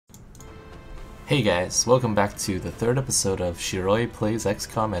Hey guys, welcome back to the third episode of Shiroi Plays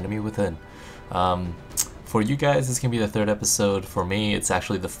XCOM Enemy Within. For you guys, this can be the third episode. For me, it's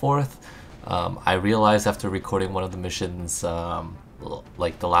actually the fourth. I realized after recording one of the missions,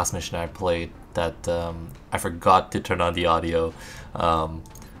 like the last mission I played, that I forgot to turn on the audio.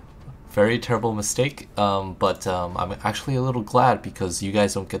 Very terrible mistake, but I'm actually a little glad because you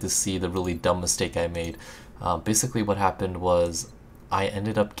guys don't get to see the really dumb mistake I made. Basically what happened was I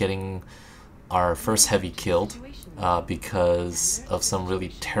ended up getting our first heavy killed because of some really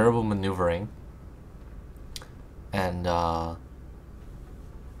terrible maneuvering, and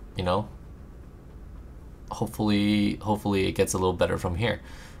you know, hopefully it gets a little better from here.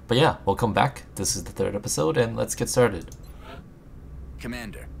 But yeah, welcome back. This is the third episode and let's get started.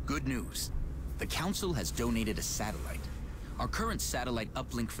 Commander, good news. The Council has donated a satellite. Our current satellite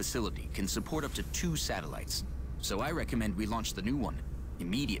uplink facility can support up to 2 satellites, so I recommend we launch the new one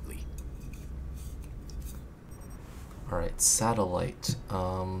immediately. Alright, satellite.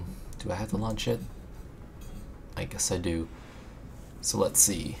 Do I have to launch it? I guess I do. So let's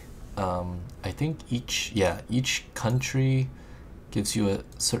see. I think each country gives you a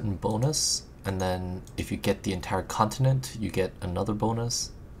certain bonus, and then if you get the entire continent, you get another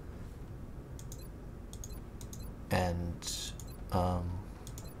bonus. And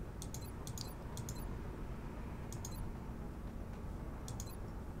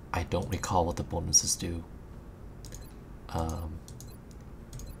I don't recall what the bonuses do.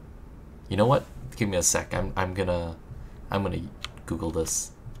 You know what? Give me a sec. I'm gonna Google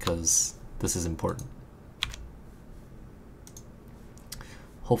this because this is important.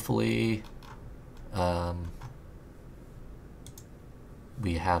 Hopefully,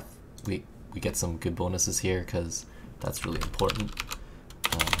 we get some good bonuses here because that's really important.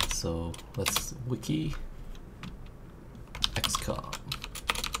 So let's wiki XCOM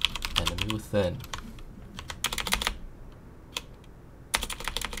Enemy Within.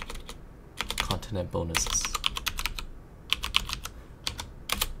 Continent bonuses.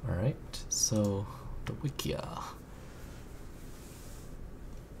 Alright, so the wikia.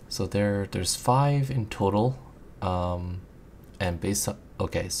 So there's 5 in total, and based on,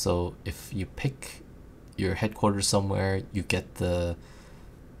 okay, so if you pick your headquarters somewhere, you get that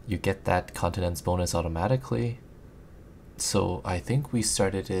continent's bonus automatically. So I think we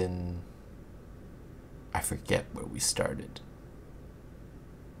started in, I forget where we started.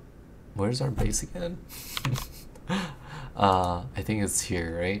 Where's our base again? I think it's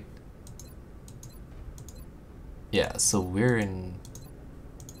here, right? Yeah, so we're in,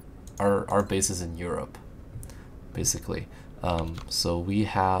 our base is in Europe, basically. So we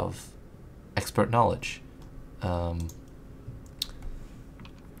have expert knowledge.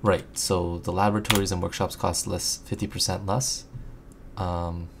 Right, so the laboratories and workshops cost 50% less.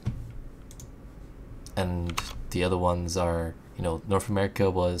 And the other ones are, you know, North America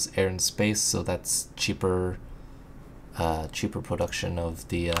was air and space, so that's cheaper production of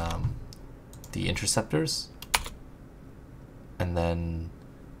the interceptors. And then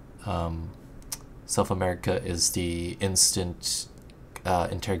South America is the instant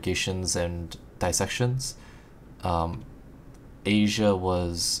interrogations and dissections. Asia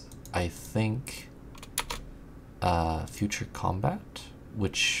was, I think, future combat,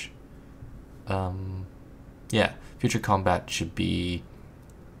 which yeah, future combat should be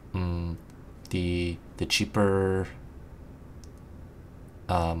the cheaper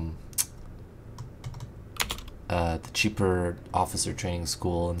the cheaper officer training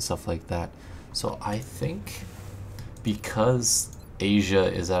school and stuff like that. So I think because Asia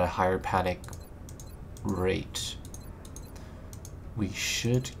is at a higher panic rate, we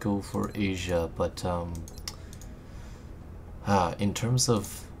should go for Asia, but in terms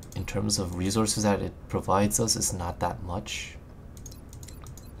of resources that it provides us, it's not that much.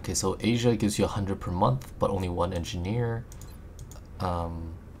 Okay, so Asia gives you 100 per month, but only 1 engineer.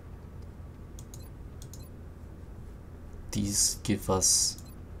 These give us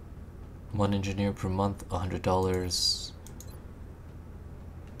 1 engineer per month, $100.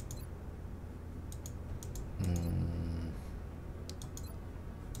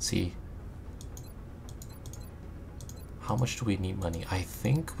 See, how much do we need money? I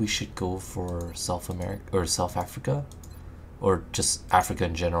think we should go for South America or South Africa, or just Africa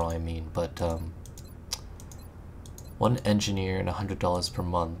in general, I mean. But 1 engineer and $100 per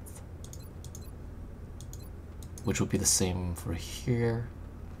month, which would be the same for here.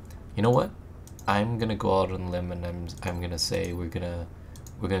 You know what? I'm gonna go out on a limb and I'm gonna say we're gonna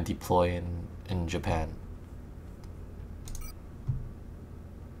deploy in Japan.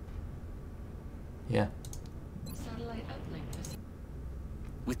 Yeah.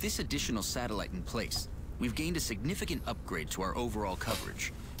 With this additional satellite in place, we've gained a significant upgrade to our overall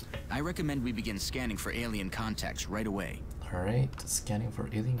coverage. I recommend we begin scanning for alien contacts right away. Alright, scanning for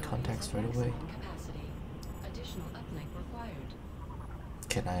alien contacts right away. Additional uplink required.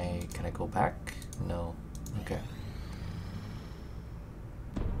 Can I go back? No. Okay.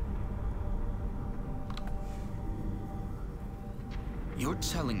 You're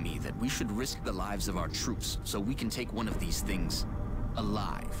telling me that we should risk the lives of our troops so we can take one of these things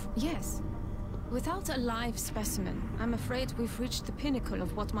alive? Yes. Without a live specimen, I'm afraid we've reached the pinnacle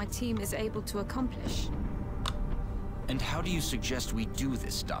of what my team is able to accomplish. And how do you suggest we do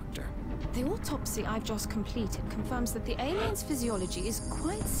this, Doctor? The autopsy I've just completed confirms that the alien's physiology is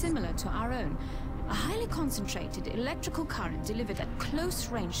quite similar to our own. A highly concentrated electrical current delivered at close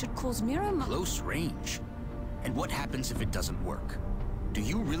range should cause Close range? And what happens if it doesn't work? Do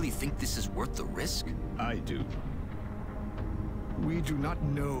you really think this is worth the risk? I do. We do not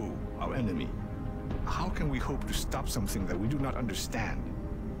know our enemy. How can we hope to stop something that we do not understand?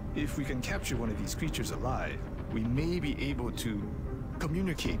 If we can capture one of these creatures alive, we may be able to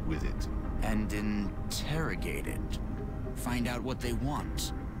communicate with it. And interrogate it. Find out what they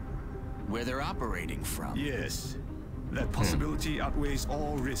want. Where they're operating from. Yes. That possibility outweighs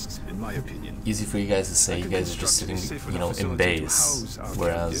all risks, in my opinion. Easy for you guys to say. You guys are just sitting, you know, in base,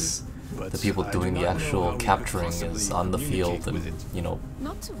 whereas the people doing the actual capturing is on the field and, you know,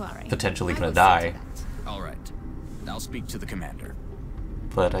 Not to worry. potentially I gonna will see die. to that. All right. I'll speak to the commander.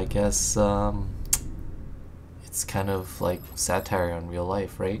 But I guess it's kind of like satire on real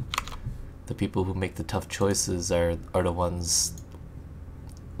life, right? The people who make the tough choices are the ones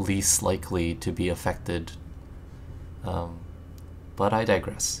least likely to be affected. But I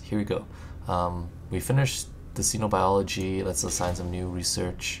digress. Here we go. We finished the xenobiology. Let's assign some new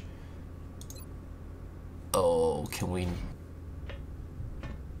research. Oh, can we...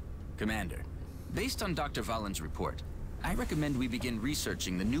 Commander, based on Dr. Valen's report, I recommend we begin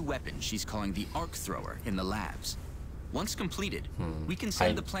researching the new weapon she's calling the Arc Thrower in the labs. Once completed, we can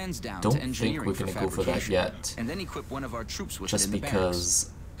send the plans down to engineering don't think we're gonna go for that yet. and then equip one of our troops with Just it in the because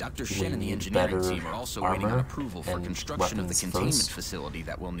barracks. Dr. we Shen and the need engineering better team are also waiting on armor approval for and construction of the weapons containment first. facility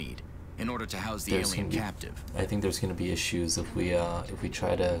that we'll need in order to house the There's alien gonna be- captive. I think there's going to be issues if we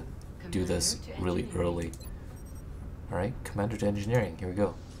try to do this really early. Alright, Commander to Engineering, here we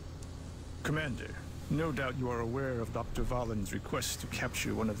go. Commander, no doubt you are aware of Dr. Valen's request to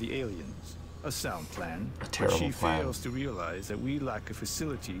capture one of the aliens. A sound plan, A terrible but she plan. fails to realize that we lack a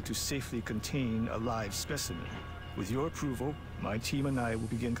facility to safely contain a live specimen. With your approval, my team and I will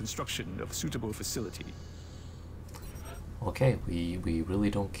begin construction of a suitable facility. Okay, we really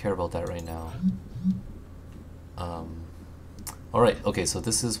don't care about that right now. Alright, okay, so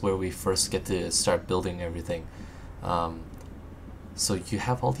this is where we first get to start building everything. So you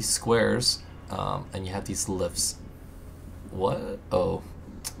have all these squares, and you have these lifts. What? Oh,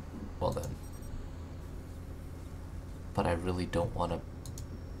 well then. But I really don't want to...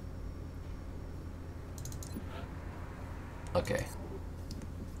 Okay.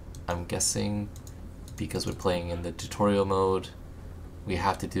 I'm guessing because we're playing in the tutorial mode, we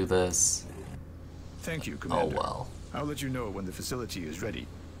have to do this. Thank you, Oh Commander. well. I'll let you know when the facility is ready.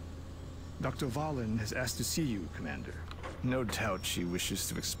 Dr. Valen has asked to see you, Commander. No doubt she wishes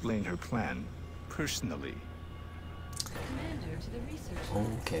to explain her plan personally. Commander to the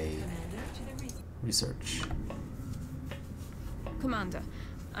research. Okay. Commander to the Research. Commander,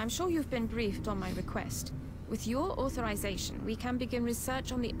 I'm sure you've been briefed on my request. With your authorization, we can begin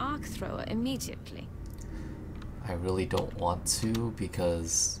research on the Arc Thrower immediately. I really don't want to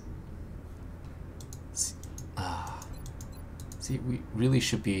because... See, we really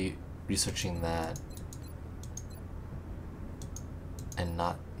should be researching that and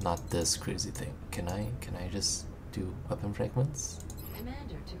not this crazy thing. Can I just do weapon fragments?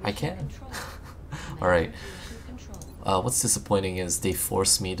 Commander to I mission can. control. Alright. Commander to mission control. What's disappointing is they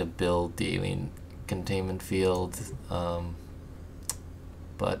forced me to build the alien containment field,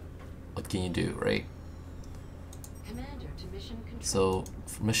 but what can you do, right? Commander to mission control. So,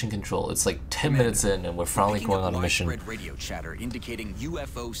 for mission control, it's like 10 minutes in and we're finally Picking going up on a mission. widespread radio chatter indicating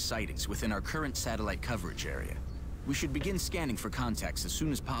UFO sightings within our current satellite coverage area. We should begin scanning for contacts as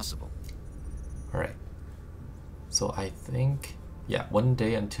soon as possible. Alright. So I think, yeah, 1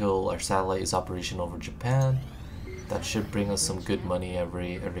 day until our satellite is operational over Japan. That should bring us some good money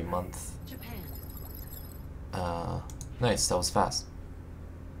every month. Japan. Nice, that was fast.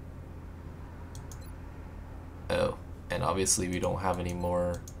 Oh, and obviously we don't have any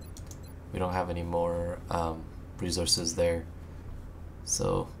more resources there.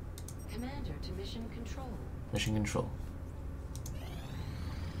 So Commander to mission control. mission control.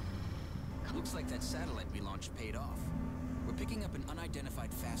 Looks like that satellite we launched paid off. We're picking up an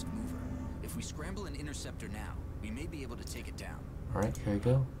unidentified fast mover. If we scramble an interceptor now, we may be able to take it down. Alright, here we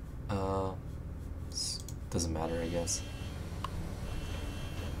go. Doesn't matter, I guess.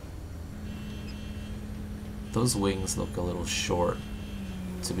 Those wings look a little short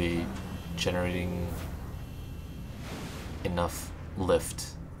to be generating enough lift.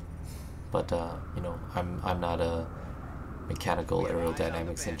 But you know, I'm not a mechanical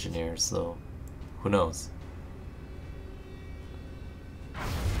aerodynamics engineer, so who knows?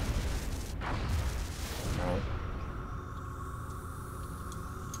 Alright.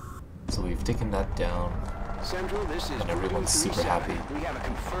 So we've taken that down, Central, this is and everyone's super happy. We have a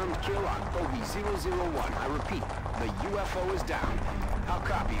confirmed kill on OV-001. I repeat, the UFO is down. How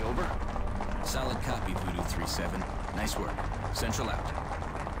copy, over? Solid copy, Voodoo 37. Nice work. Central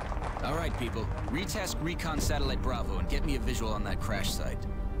out. All right, people. Retask Recon Satellite Bravo and get me a visual on that crash site.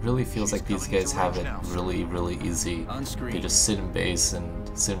 Really feels like these guys have it really easy. On screen. They just sit in base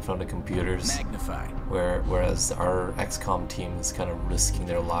and sit in front of computers. Magnify. Whereas our XCOM team is kind of risking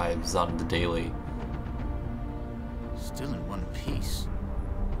their lives on the daily. Still in one piece.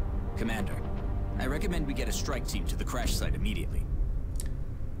 Commander, I recommend we get a strike team to the crash site immediately.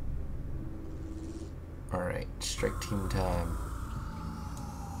 Alright, strike team time.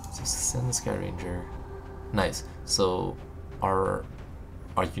 So send the Sky Ranger. Nice. So our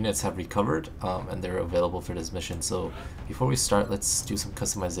units have recovered, and they're available for this mission. So before we start, let's do some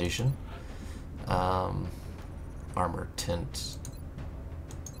customization. Armor tint.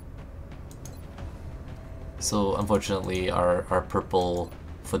 So unfortunately our purple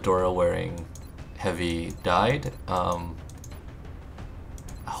fedora wearing heavy died.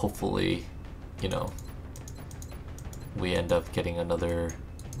 Hopefully, you know, we end up getting another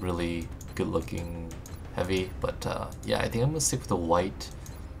really good looking heavy, but yeah, I think I'm gonna stick with the white.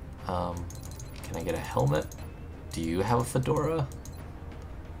 Can I get a helmet? Do you have a fedora?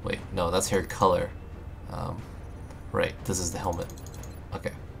 Wait, no, that's hair color. Right, this is the helmet.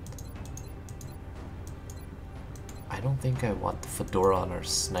 Okay. I don't think I want the fedora on our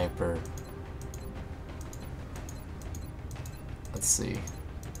sniper. Let's see.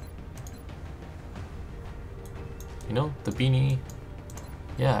 You know, the beanie.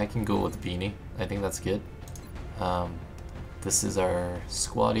 Yeah, I can go with the beanie. I think that's good. This is our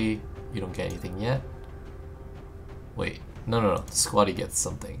squatty. You don't get anything yet. Wait, no. The squatty gets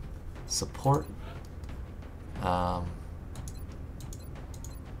something. Support.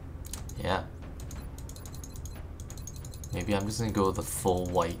 Yeah. Maybe I'm just gonna go with the full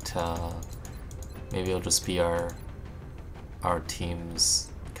white. Maybe it'll just be our team's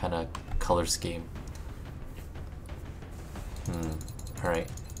kind of color scheme. Alright,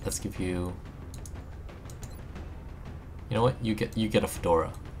 let's give you. You know what? You get a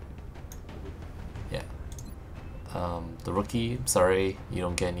fedora. Yeah. The rookie, sorry, you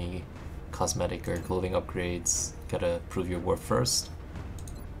don't get any cosmetic or clothing upgrades. Gotta prove your worth first.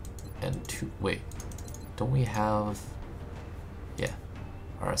 And wait, don't we have? Yeah,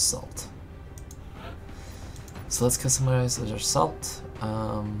 our assault. So let's customize our assault.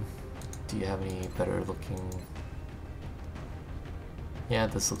 Do you have any better looking? Yeah,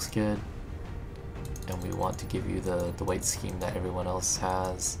 this looks good. And we want to give you the white scheme that everyone else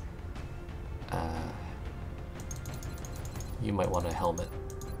has. You might want a helmet,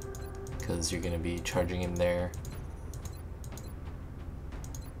 because you're going to be charging in there.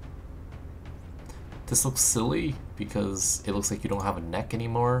 This looks silly because it looks like you don't have a neck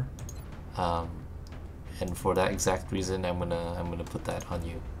anymore, and for that exact reason, I'm gonna put that on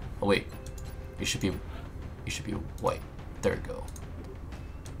you. Oh wait, you should be white. There we go.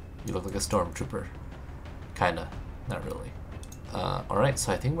 You look like a stormtrooper, kinda, not really. All right,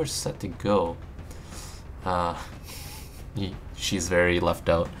 so I think we're set to go. She's very left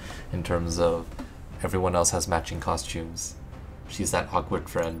out in terms of everyone else has matching costumes. She's that awkward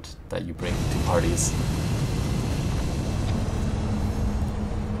friend that you bring to parties.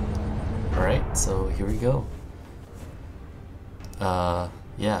 Alright, so here we go.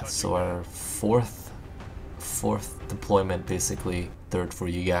 Yeah, so our fourth deployment, basically, third for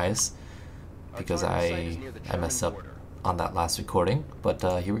you guys, because I messed up on that last recording, but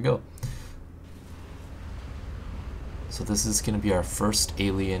here we go. So this is going to be our first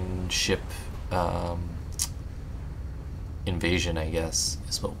alien ship invasion, I guess,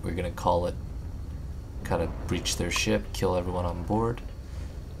 is what we're gonna call it. Kind of breach their ship, kill everyone on board.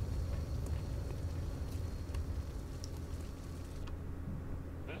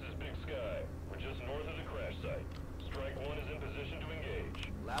 This is Big Sky. We're just north of the crash site. Strike 1 is in position to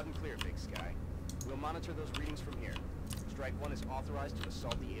engage. Loud and clear, Big Sky. We'll monitor those readings from here. Strike 1 is authorized to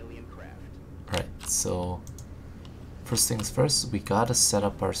assault the alien craft. so first things first, we gotta set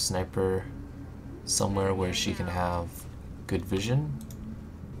up our sniper somewhere where she can have good vision.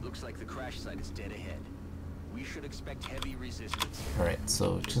 Looks like the crash site is dead ahead. We should expect heavy resistance. Alright,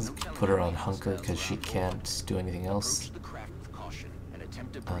 so just put her on hunker because she can't do anything else. Approach the craft with caution and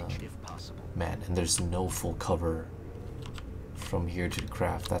attempt to breach if possible. Man, and there's no full cover from here to the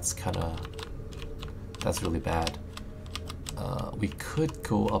craft. That's really bad. We could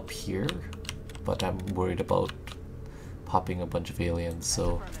go up here, but I'm worried about popping a bunch of aliens,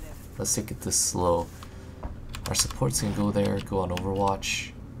 so let's take it this slow. Our supports can go there, go on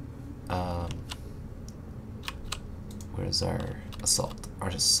Overwatch. Where's our assault? Our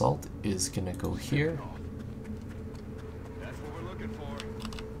assault is gonna go here. That's what we're looking for.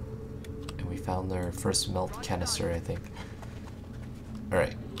 And we found their first melt canister, I think.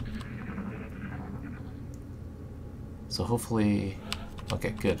 Alright. So hopefully,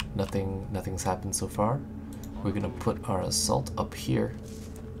 okay, good. Nothing's happened so far. We're gonna put our assault up here.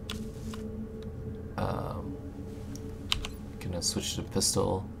 Gonna switch to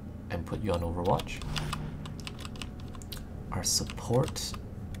pistol and put you on Overwatch. Our support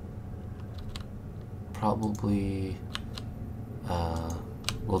probably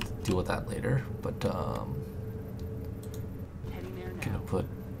we'll deal with that later, but gonna put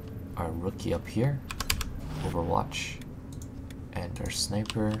our rookie up here, Overwatch, and our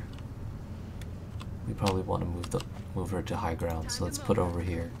sniper. We probably want to move her to high ground, so let's put her over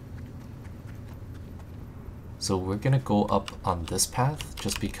here. So we're gonna go up on this path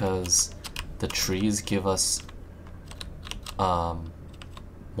just because the trees give us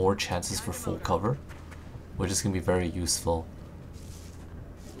more chances for full cover, which is gonna be very useful.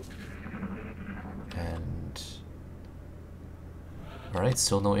 And alright,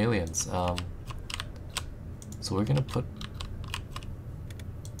 still no aliens. So we're gonna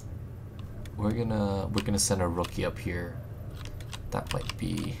send a rookie up here. That might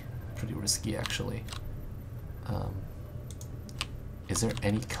be pretty risky, actually. Is there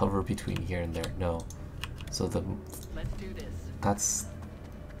any cover between here and there? No. So Let's do this.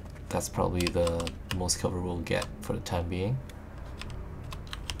 that's probably the most cover we'll get for the time being.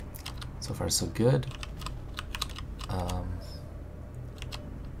 So far so good.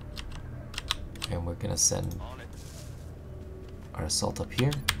 And we're gonna send our assault up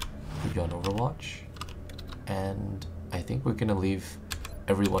here. Put you on Overwatch. And I think we're gonna leave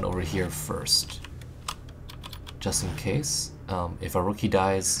everyone over here first, just in case. If a rookie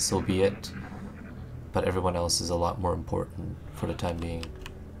dies, so be it. But everyone else is a lot more important for the time being.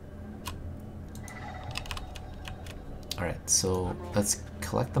 Alright, so let's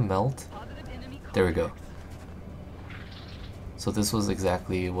collect the melt. There we go. So this was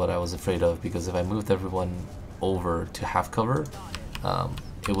exactly what I was afraid of, because if I moved everyone over to half cover,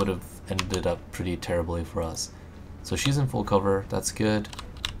 it would have ended up pretty terribly for us. So she's in full cover, that's good.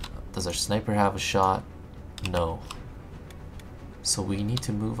 Does our sniper have a shot? No. So we need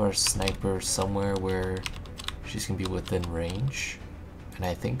to move our sniper somewhere where she's gonna be within range. And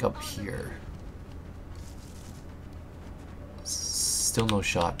I think up here. Still no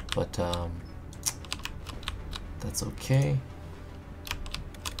shot, but that's okay.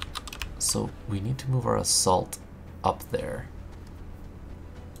 So we need to move our assault up there,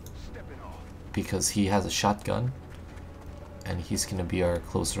 because he has a shotgun and he's gonna be our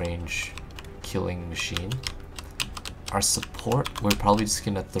close range killing machine. Our support, we're probably just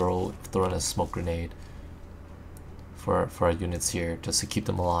gonna throw in a smoke grenade for our units here, just to keep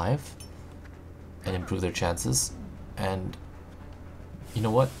them alive and improve their chances. And you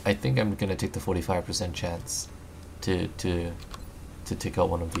know what? I think I'm gonna take the 45% chance to take out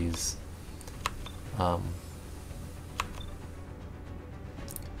one of these.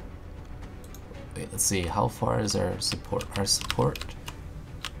 Wait, let's see. How far is our support? Our support?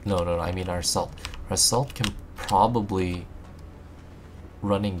 No. I mean our assault. Our assault can probably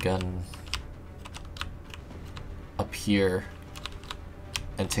running gun up here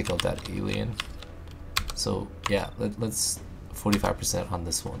and take out that alien. So yeah, let's 45% on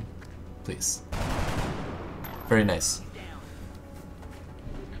this one, please. Very nice.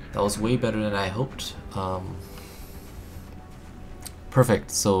 That was way better than I hoped.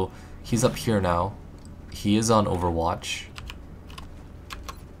 Perfect. So he's up here now. He is on Overwatch.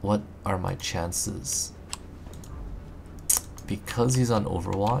 What are my chances? Because he's on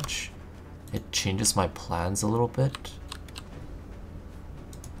Overwatch, it changes my plans a little bit.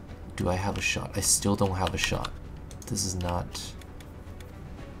 Do I have a shot? I still don't have a shot. This is not...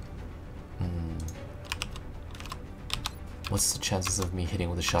 What's the chances of me hitting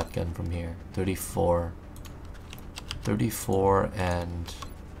with a shotgun from here? 34. 34 and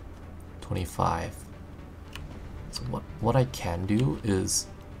 25. So what I can do is,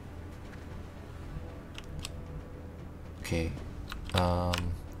 okay,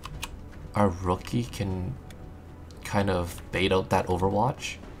 our rookie can kind of bait out that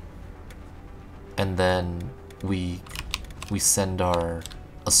Overwatch, and then we send our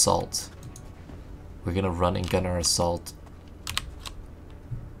assault. We're gonna run and gun our assault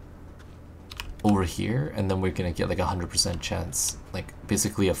over here, and then we're gonna get like 100% chance, like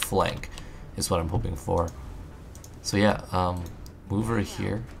basically a flank is what I'm hoping for. So yeah, move her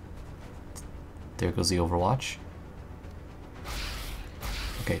here. There goes the Overwatch.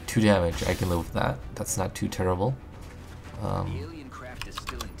 Okay, 2 damage. I can live with that. That's not too terrible. The alien craft is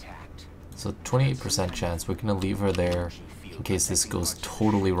still intact. So 28% chance. We're gonna leave her there in case this goes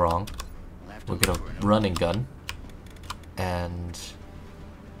totally wrong. We're gonna run and gun, and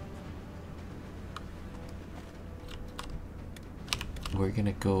we're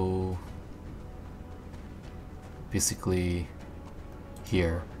gonna go basically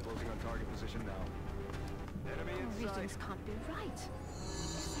here. Readings can't be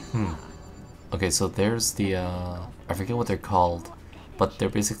right. Okay, so there's the I forget what they're called, but they're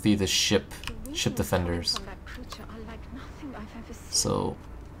basically the ship defenders. From that creature are like nothing I've ever seen. So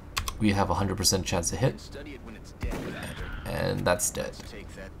we have 100% chance to hit, Study it when it's dead, Commander. and that's dead. Let's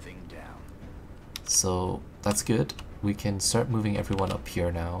take that thing down. So that's good. We can start moving everyone up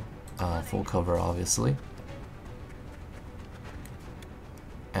here now. Full cover, obviously.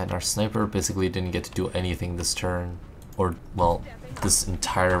 And our sniper basically didn't get to do anything this turn, or well, this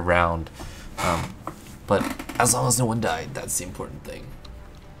entire round. But as long as no one died, that's the important thing.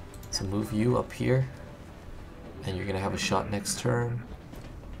 So move you up here, and you're gonna have a shot next turn.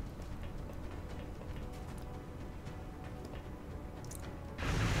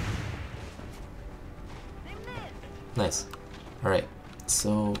 Nice. Alright,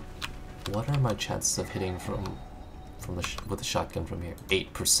 so what are my chances of hitting with the shotgun from here?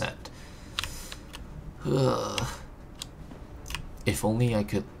 8%. Ugh. If only I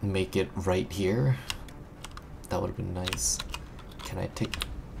could make it right here, that would have been nice. Can I take...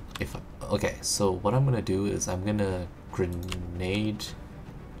 Okay, so what I'm gonna do is I'm gonna grenade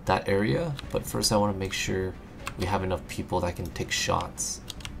that area, but first I want to make sure we have enough people that can take shots.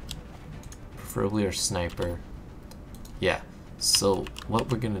 Preferably our sniper. Yeah, so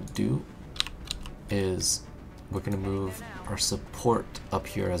what we're gonna do is we're gonna move our support up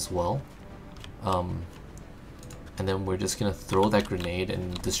here as well. And then we're just gonna throw that grenade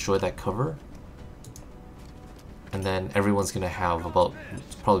and destroy that cover. And then everyone's gonna have about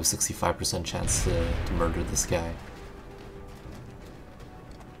probably 65% chance to murder this guy.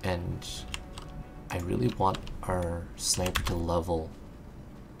 And I really want our sniper to level.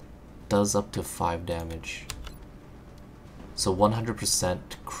 Does up to 5 damage. So 100%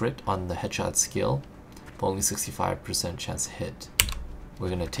 crit on the headshot skill, but only 65% chance to hit. We're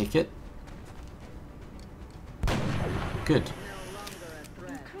gonna take it. Good.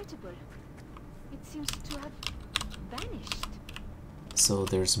 Incredible. It seems to have vanished. So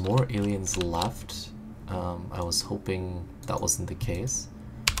there's more aliens left. I was hoping that wasn't the case,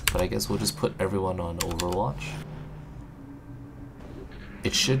 but I guess we'll just put everyone on Overwatch.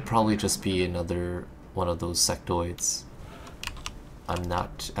 It should probably just be another one of those sectoids. I'm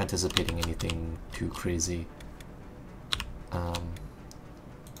not anticipating anything too crazy.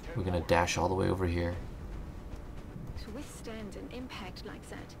 We're gonna dash all the way over here. To withstand an impact like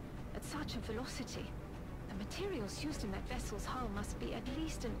that, at such a velocity, the materials used in that vessel's hull must be at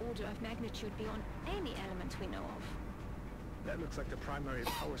least an order of magnitude beyond any element we know of. That looks like the primary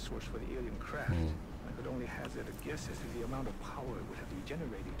power source for the alien craft. I could only hazard a guess as to the amount of power it would have to be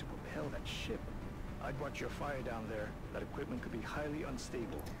generated to propel that ship. I'd watch your fire down there. That equipment could be highly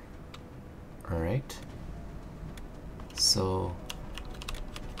unstable. Alright. So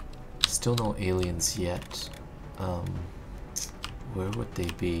still no aliens yet. Where would they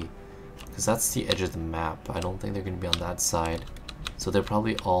be? Because that's the edge of the map. I don't think they're going to be on that side. So they're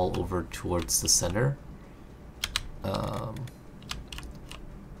probably all over towards the center. I'm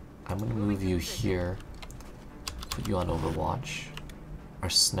going to move you here. Put you on Overwatch. Our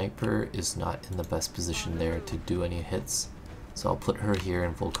sniper is not in the best position there to do any hits. So I'll put her here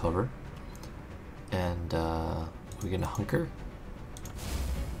in full cover. And we're going to hunker.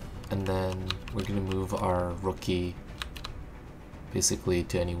 And then we're going to move our rookie basically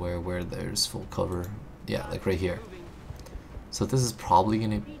to anywhere where there's full cover. Yeah, like right here. So this is probably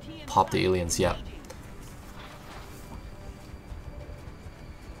going to pop the aliens, yeah.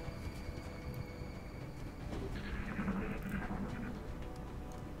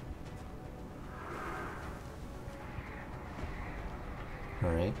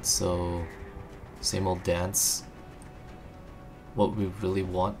 Alright. so same old dance. What we really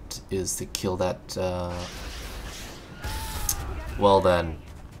want is to kill that, well then.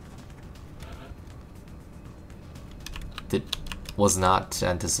 Was not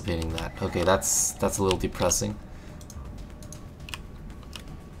anticipating that. Okay, that's a little depressing.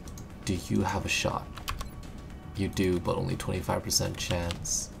 Do you have a shot? You do, but only 25%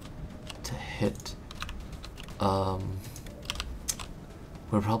 chance to hit. We're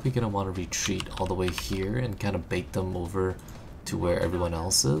probably gonna want to retreat all the way here and kind of bait them over to where everyone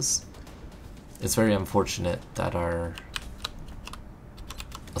else is. It's very unfortunate that our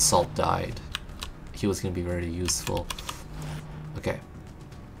assault died. He was gonna be very useful. Okay.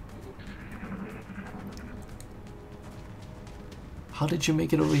 How did you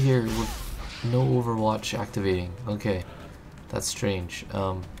make it over here with no Overwatch activating? Okay, that's strange.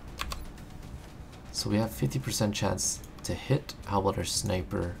 So we have 50% chance to hit. How about our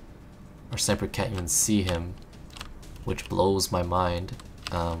sniper? Our sniper can't even see him, which blows my mind.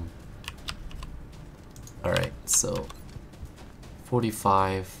 Alright, so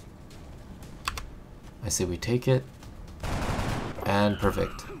 45. I say we take it. And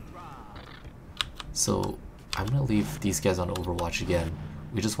perfect. So I'm gonna leave these guys on Overwatch again.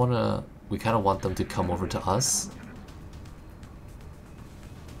 We kind of want them to come over to us.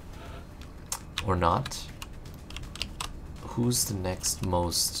 Or not. Who's the next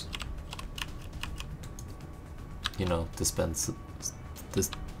most, you know, dispensable?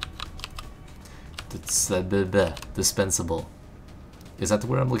 Is that the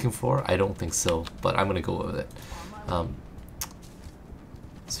word I'm looking for? I don't think so, but I'm gonna go with it.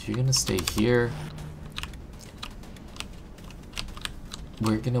 So you're gonna stay here.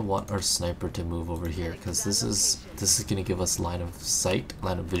 We're gonna want our sniper to move over here because this is gonna give us line of sight,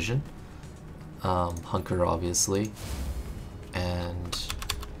 line of vision. Hunker obviously, and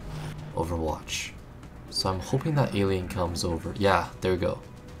Overwatch. So I'm hoping that alien comes over. Yeah, there we go.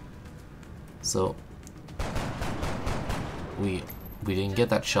 So we didn't get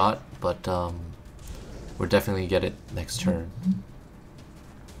that shot, but we're definitely gonna get it next turn.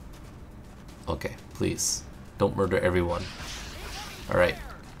 Okay, please don't murder everyone. Alright.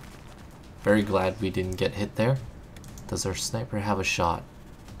 Very glad we didn't get hit there. Does our sniper have a shot?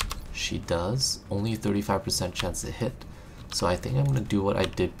 She does. Only 35% chance to hit. So I think I'm gonna do what I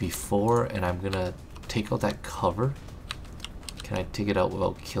did before and I'm gonna take out that cover. Can I take it out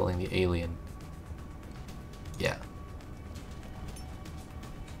without killing the alien? Yeah.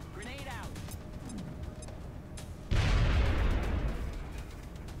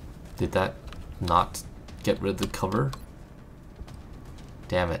 Did that not get rid of the cover?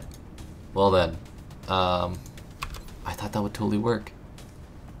 Damn it. Well then, I thought that would totally work.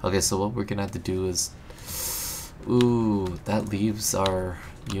 Okay, so what we're gonna have to do is, ooh, that leaves our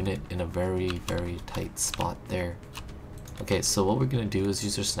unit in a very, very tight spot there. Okay, so what we're gonna do is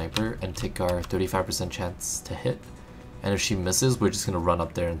use our sniper and take our 35% chance to hit. And if she misses, we're just gonna run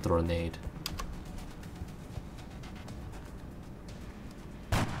up there and throw a nade.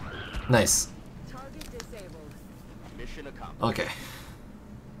 Nice. Okay.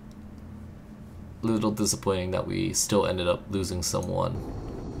 Little disappointing that we still ended up losing someone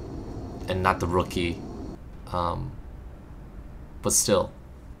and not the rookie, but still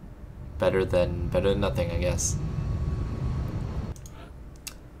better than nothing, I guess.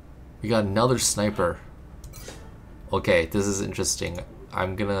 We got another sniper. Okay, this is interesting.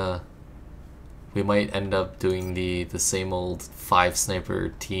 We might end up doing the same old 5 sniper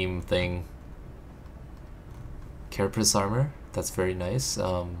team thing. Carapace armor, that's very nice.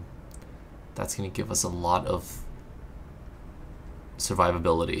 That's gonna give us a lot of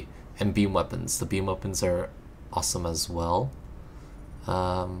survivability. And beam weapons. The beam weapons are awesome as well.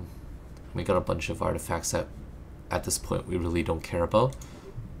 We got a bunch of artifacts that at this point we really don't care about.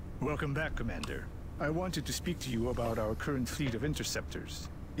 Welcome back, Commander. I wanted to speak to you about our current fleet of interceptors.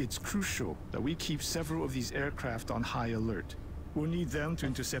 It's crucial that we keep several of these aircraft on high alert. We'll need them to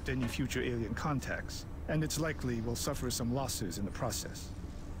intercept any future alien contacts, and it's likely we'll suffer some losses in the process.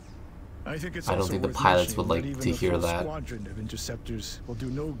 I don't think the pilots would like to hear that. A squadron of interceptors will do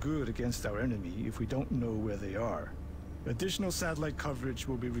no good against our enemy if we don't know where they are. Additional satellite coverage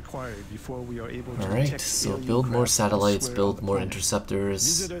will be required before we are able to Alright, so build more satellites, build more interceptors.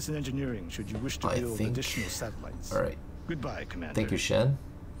 Visit us in engineering should you wish to build additional satellites. Alright. Goodbye, Commander. Thank you, Shen.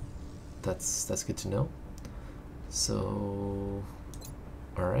 That's good to know. So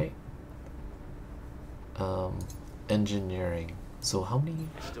alright. Engineering. So how many?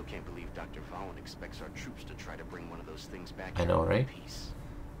 I still can't believe Dr. Vaughn expects our troops to try to bring one of those things back. I know, right?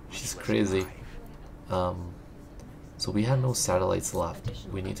 She's crazy. So we have no satellites left.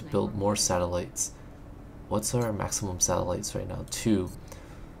 We need to build more satellites. What's our maximum satellites right now? 2.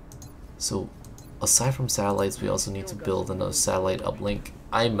 So aside from satellites, we also need to build another satellite uplink.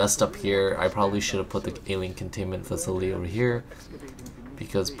 I messed up here. I probably should have put the alien containment facility over here,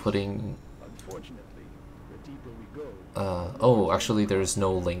 because putting oh, actually there's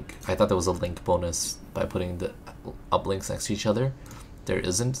no link. I thought there was a link bonus by putting the uplinks next to each other. There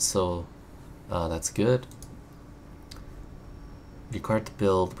isn't, so that's good. Required to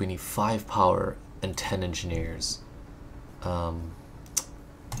build, we need 5 power and 10 engineers. So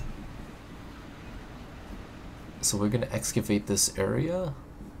we're gonna excavate this area,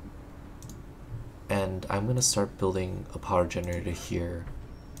 and I'm gonna start building a power generator here.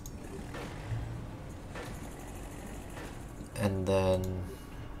 And then,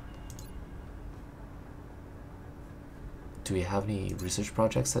 do we have any research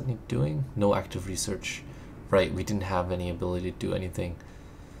projects that need doing? No active research. Right, we didn't have any ability to do anything.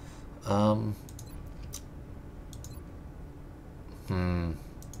 I'm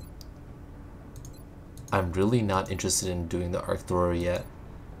really not interested in doing the arc thrower yet.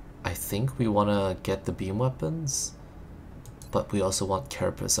 I think we want to get the beam weapons, but we also want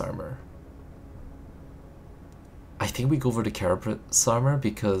carapace armor. I think we go over to carapace armor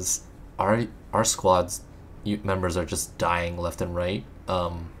because our squad's members are just dying left and right.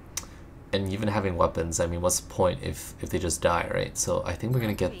 And even having weapons, I mean, what's the point if they just die, right? So I think we're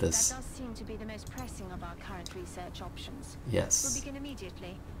gonna get this. That does seem to be the most pressing of our current research options. Yes. We'll begin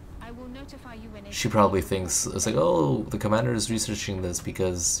immediately. I will notify you when she probably thinks it's like, oh, the commander is researching this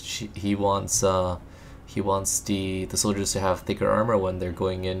because he wants the soldiers to have thicker armor when they're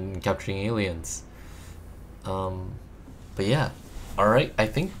going in and capturing aliens. But yeah, all right. I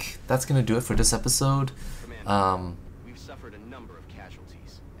think that's gonna do it for this episode. We've suffered a number of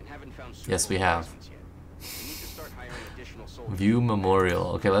casualties and haven't found yes, we have. yet. We need to start hiring additional soldiers. View memorial.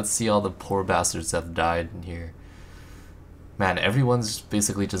 Okay, let's see all the poor bastards that have died in here. Man, everyone's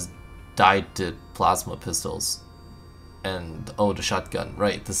basically just died to plasma pistols. And oh, the shotgun.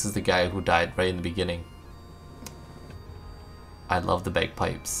 Right, this is the guy who died right in the beginning. I love the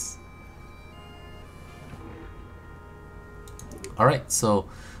bagpipes. Alright, so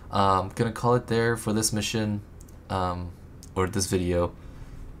I'm gonna call it there for this mission, or this video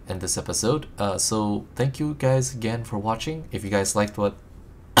and this episode. So thank you guys again for watching. If you guys liked what's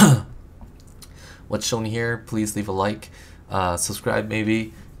shown here, please leave a like, subscribe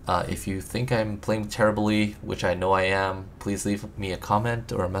maybe. If you think I'm playing terribly, which I know I am, please leave me a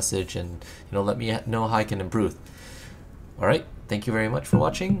comment or a message, and let me know how I can improve. Alright, thank you very much for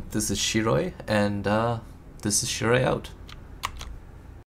watching. This is Shiroi, and this is Shiroi out.